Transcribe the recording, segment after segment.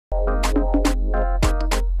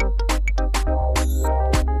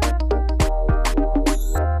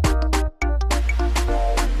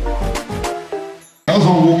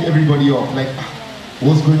everybody up. Like,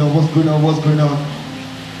 what's going on, what's going on, what's going on?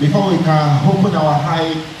 Before we can open our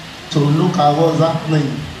eye to look at what's happening,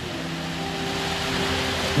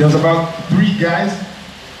 there was about 3 guys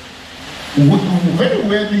very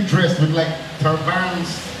weirdly dressed with like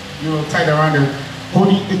turbans, you know, tied around them,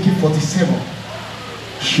 holding AK-47,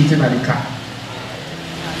 shooting at the car.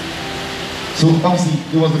 So obviously,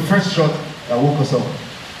 it was the first shot that woke us up.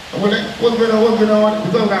 And we're like, what's going on, what's going on?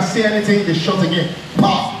 We don't even say anything, they shot again.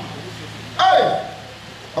 Pop! Hey!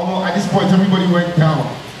 At this point, everybody went down.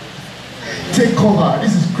 Take cover,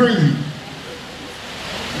 this is crazy.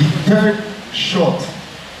 The 3rd shot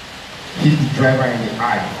hit the driver in the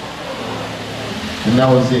eye. And that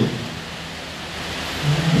was it.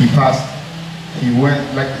 He passed. He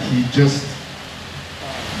went like he just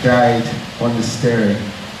died on the steering.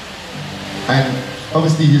 And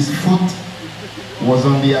obviously his foot was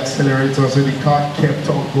on the accelerator, so the car kept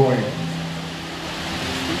on going.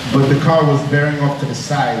 But the car was bearing off to the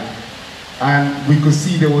side, and we could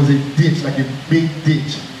see there was a ditch, like a big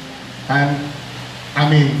ditch. And I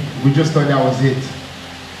mean, we just thought that was it.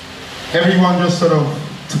 Everyone just sort of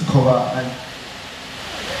took cover and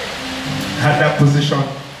had that position.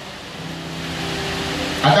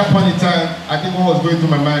 At that point in time, I think what was going through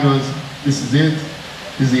my mind was, this is it,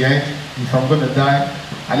 this is the end. If I'm gonna die,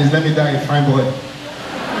 at least let me die a fine boy.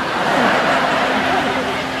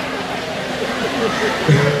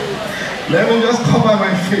 Let me just cover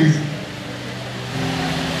my face.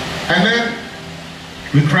 And then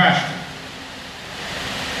we crashed.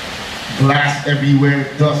 Glass everywhere,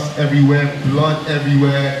 dust everywhere, blood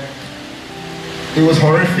everywhere. It was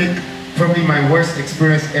horrific, probably my worst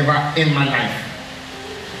experience ever in my life.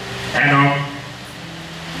 And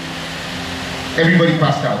everybody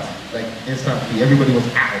passed out, like instantly. Everybody was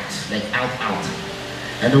out, like out.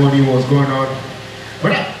 And nobody knew what was going on.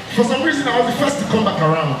 But for some reason, I was the first to come back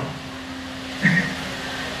around.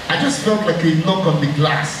 I just felt like a knock on the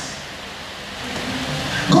glass.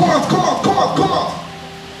 Come out, come out, come out, come out.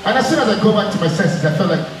 And as soon as I go back to my senses, I felt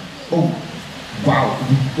like, oh, wow,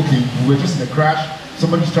 okay, we were just in a crash.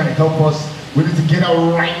 Somebody's trying to help us. We need to get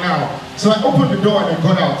out right now. So I opened the door and I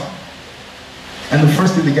got out. And the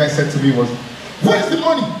first thing the guy said to me was, where's the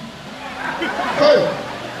money? Hey.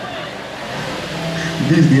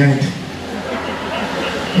 This is the end.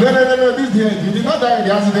 No, this is the end. You did not die in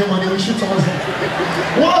the accident, but they will shoot us.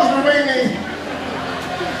 What's remaining?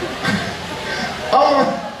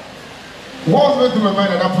 What was going through my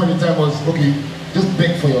mind at that point in time was, okay, just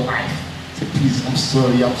beg for your life. Say, please, I'm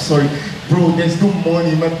sorry. Bro, there's no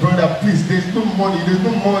money, my brother, please, there's no money.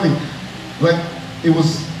 Like, it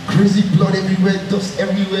was crazy blood everywhere, dust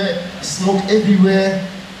everywhere, smoke everywhere.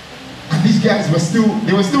 And these guys were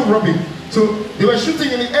still robbing. So they were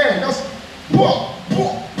shooting in the air, just boom.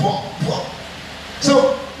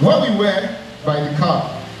 So where we were by the car,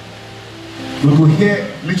 we could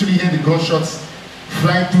literally hear the gunshots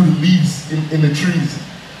flying through the leaves in the trees.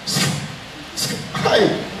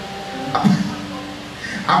 Hey,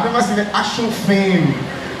 I've never seen an actual film.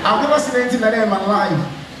 I've never seen anything like that in my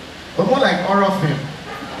life. But more like horror film.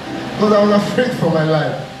 Because I was afraid for my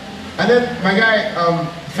life. And then my guy,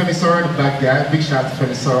 Femi Sora, the black guy, big shout out to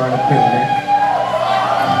Femi Sora and the pen.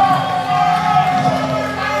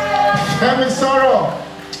 Femi Sora,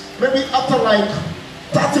 maybe after like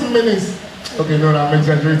 30 minutes, okay, no, I'm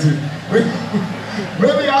exaggerating.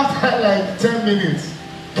 Maybe after like 10 minutes,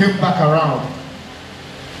 came back around,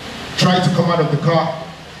 tried to come out of the car,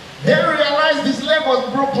 then realized his leg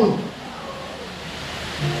was broken.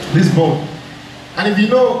 This bone. And if you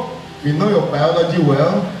know your biology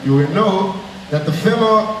well, you will know that the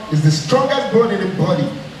femur is the strongest bone in the body.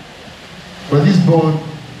 But this bone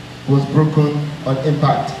was broken on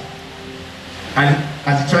impact. And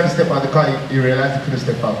as he tried to step out of the car, he realized he couldn't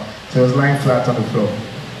step out. So he was lying flat on the floor.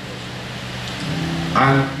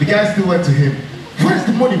 And the guy still went to him. Where's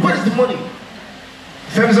the money? Where's the money?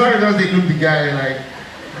 Femi Sora just they look the guy like.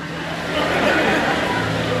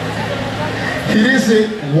 He didn't say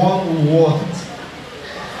one word.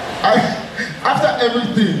 After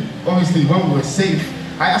everything, obviously, when we were safe,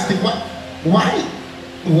 I asked him, why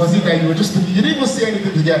was it that you were just looking? You didn't even say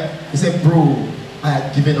anything to the guy. He said, bro, I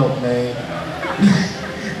had given up, man.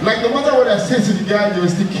 Like, no matter what I said to the guy, they would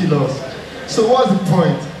still kill us. So what's the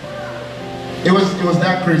point? It was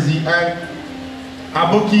that crazy. And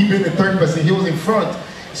Aboki being the third person, he was in front.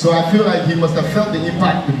 So I feel like he must have felt the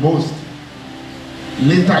impact the most.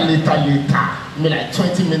 Later, maybe like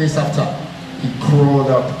 20 minutes after, he crawled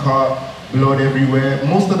out the car, blood everywhere.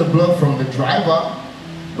 Most of the blood from the driver,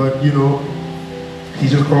 but you know, he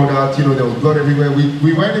just crawled out, you know, there was blood everywhere.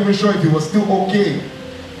 We weren't even sure if he was still okay.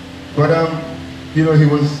 But you know, he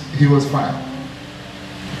was fine.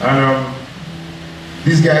 And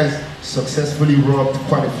these guys successfully robbed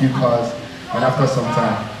quite a few cars, and after some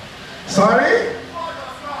time, sorry?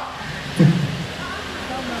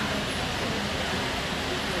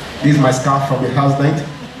 This is my scarf from the house night.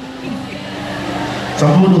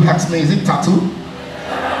 Some people who ask me, is it tattoo?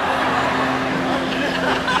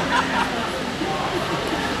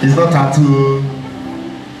 It's not tattoo.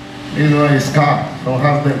 It's not a scarf from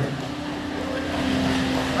house night.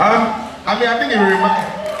 I mean, I think it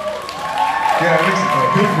reminds. Yeah,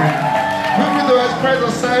 feel free to express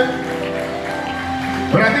yourself.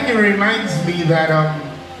 But I think it reminds me that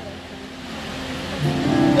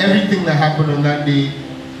everything that happened on that day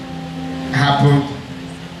happened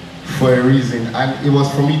for a reason, and it was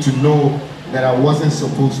for me to know that I wasn't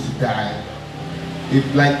supposed to die.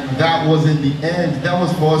 If like that wasn't the end, that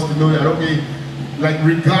was for us to know that, okay, like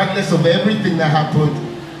regardless of everything that happened,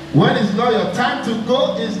 when it's not your time to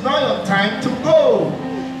go, it's not your time to go.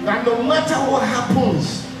 And no matter what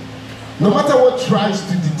happens, no matter what tries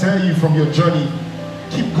to deter you from your journey,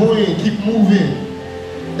 keep going, keep moving.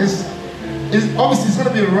 It's obviously it's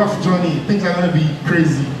gonna be a rough journey. Things are gonna be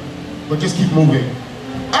crazy, but just keep moving.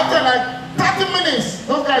 After like 30 minutes,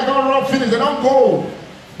 those guys don't run finish, they don't go.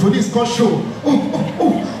 Police come show.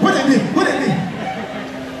 What are they? What are they?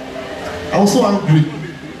 I was so angry.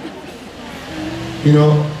 You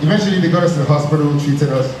know, eventually they got us to the hospital, treated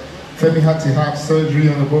us. Femi had to have surgery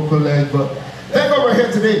on the vocal leg, but thank God we're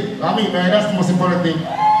here today. I mean, man, that's the most important thing.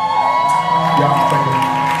 Yeah,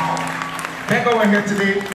 thank God we're here today.